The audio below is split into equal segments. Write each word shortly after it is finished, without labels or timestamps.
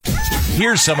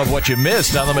Here's some of what you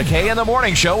missed on the McKay in the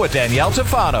Morning Show with Danielle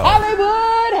Tafano.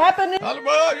 Hollywood happening. Hollywood,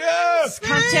 yes.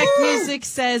 Contact Music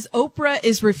says Oprah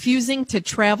is refusing to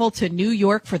travel to New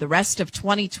York for the rest of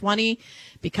 2020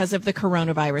 because of the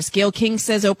coronavirus. Gayle King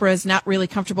says Oprah is not really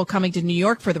comfortable coming to New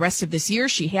York for the rest of this year.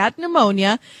 She had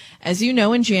pneumonia, as you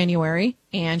know, in January,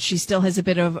 and she still has a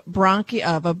bit of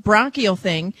a bronchial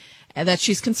thing that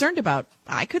she's concerned about.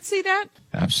 I could see that.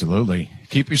 Absolutely.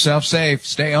 Keep yourself safe.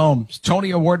 Stay home.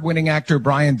 Tony Award-winning actor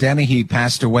Brian Dennehy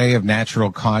passed away of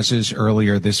natural causes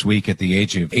earlier this week at the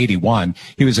age of 81.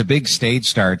 He was a big stage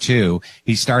star, too.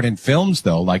 He starred in films,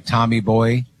 though, like Tommy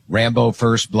Boy, Rambo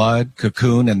First Blood,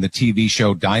 Cocoon, and the TV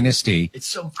show Dynasty. It's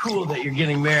so cool that you're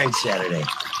getting married Saturday.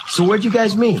 So where'd you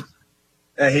guys meet?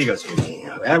 He goes for me.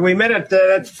 We met at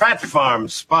that Fat Farm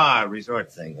Spa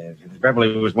Resort thing.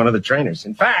 Beverly was one of the trainers.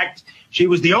 In fact, she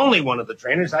was the only one of the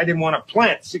trainers I didn't want to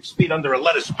plant 6 feet under a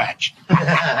lettuce patch.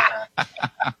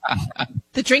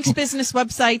 The drinks business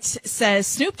website says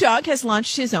Snoop Dogg has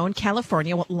launched his own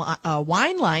California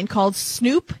wine line called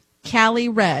Snoop Cali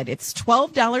Red. It's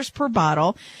 $12 per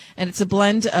bottle, and it's a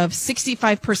blend of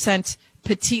 65%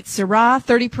 Petite Syrah,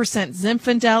 30%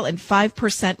 Zinfandel, and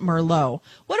 5% Merlot.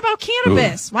 What about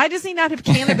cannabis? Ooh. Why does he not have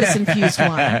cannabis-infused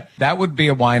wine? That would be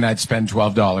a wine I'd spend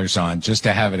 $12 on just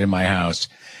to have it in my house.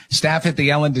 Staff at the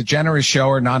Ellen DeGeneres Show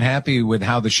are not happy with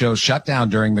how the show's shutdown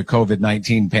during the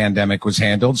COVID-19 pandemic was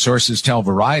handled. Sources tell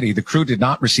Variety the crew did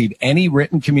not receive any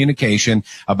written communication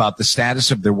about the status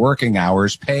of their working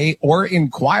hours, pay, or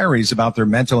inquiries about their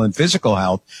mental and physical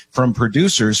health from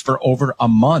producers for over a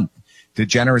month.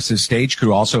 DeGeneres' stage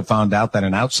crew also found out that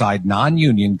an outside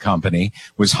non-union company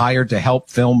was hired to help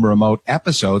film remote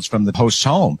episodes from the host's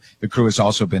home. The crew has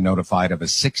also been notified of a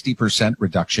 60%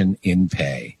 reduction in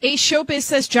pay. Ace Showbiz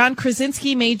says John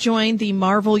Krasinski may join the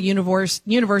Marvel universe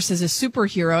as a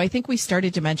superhero. I think we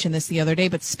started to mention this the other day,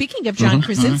 but speaking of John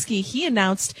Krasinski, he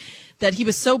announced that he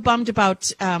was so bummed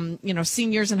about,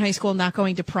 seniors in high school not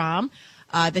going to prom.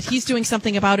 That he's doing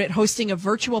something about it, hosting a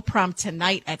virtual prom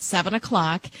tonight at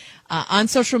 7:00 on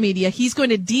social media. He's going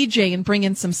to DJ and bring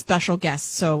in some special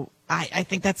guests. So I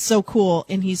think that's so cool,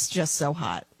 and he's just so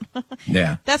hot.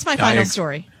 Yeah. That's my final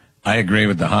story. I agree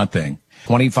with the hot thing.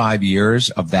 25 years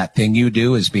of That Thing You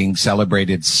Do is being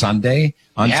celebrated Sunday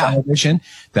on television.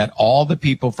 That all the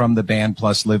people from the band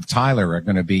plus Liv Tyler are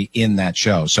going to be in that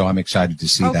show. So I'm excited to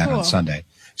see that on Sunday.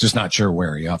 Just not sure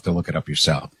where. You have to look it up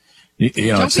yourself.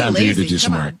 It's time for you to do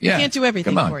some work. Yeah, we can't do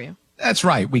everything for you. That's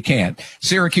right. We can't.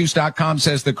 Syracuse.com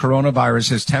says the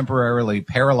coronavirus has temporarily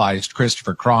paralyzed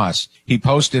Christopher Cross. He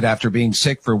posted, after being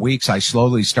sick for weeks, I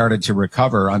slowly started to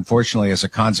recover. Unfortunately, as a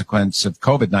consequence of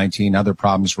COVID-19, other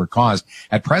problems were caused.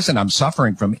 At present, I'm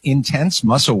suffering from intense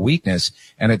muscle weakness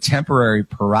and a temporary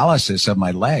paralysis of my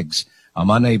legs. I'm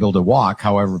unable to walk.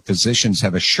 However, physicians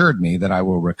have assured me that I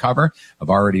will recover. I've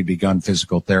already begun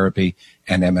physical therapy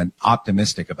and am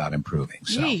optimistic about improving.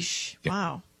 So, yeesh.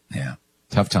 Wow. Yeah.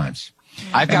 Tough times.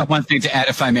 I've got one thing to add,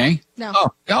 if I may.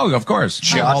 No. Oh, of course.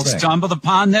 Just stumbled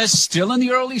upon this. Still in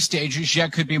the early stages,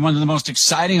 yet could be one of the most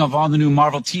exciting of all the new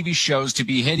Marvel TV shows to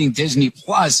be hitting Disney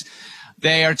Plus.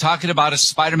 They are talking about a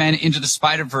Spider-Man Into the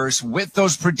Spider-Verse with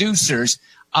those producers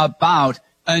about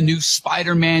a new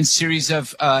Spider-Man series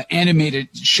of animated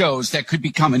shows that could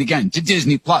be coming again to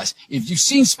Disney Plus. If you've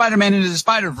seen Spider-Man Into the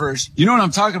Spider-Verse, you know what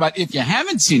I'm talking about. If you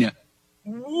haven't seen it,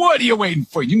 what are you waiting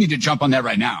for? You need to jump on that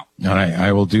right now. All right,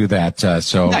 I will do that. No,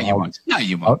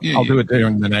 you won't. I'll do it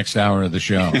during the next hour of the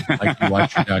show. I like to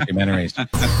watch your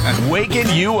documentaries. Waking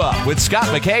you up with Scott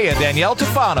McKay and Danielle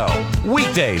Tafano.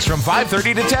 Weekdays from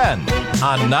 5:30 to 10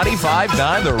 on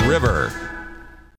 95.9 The River.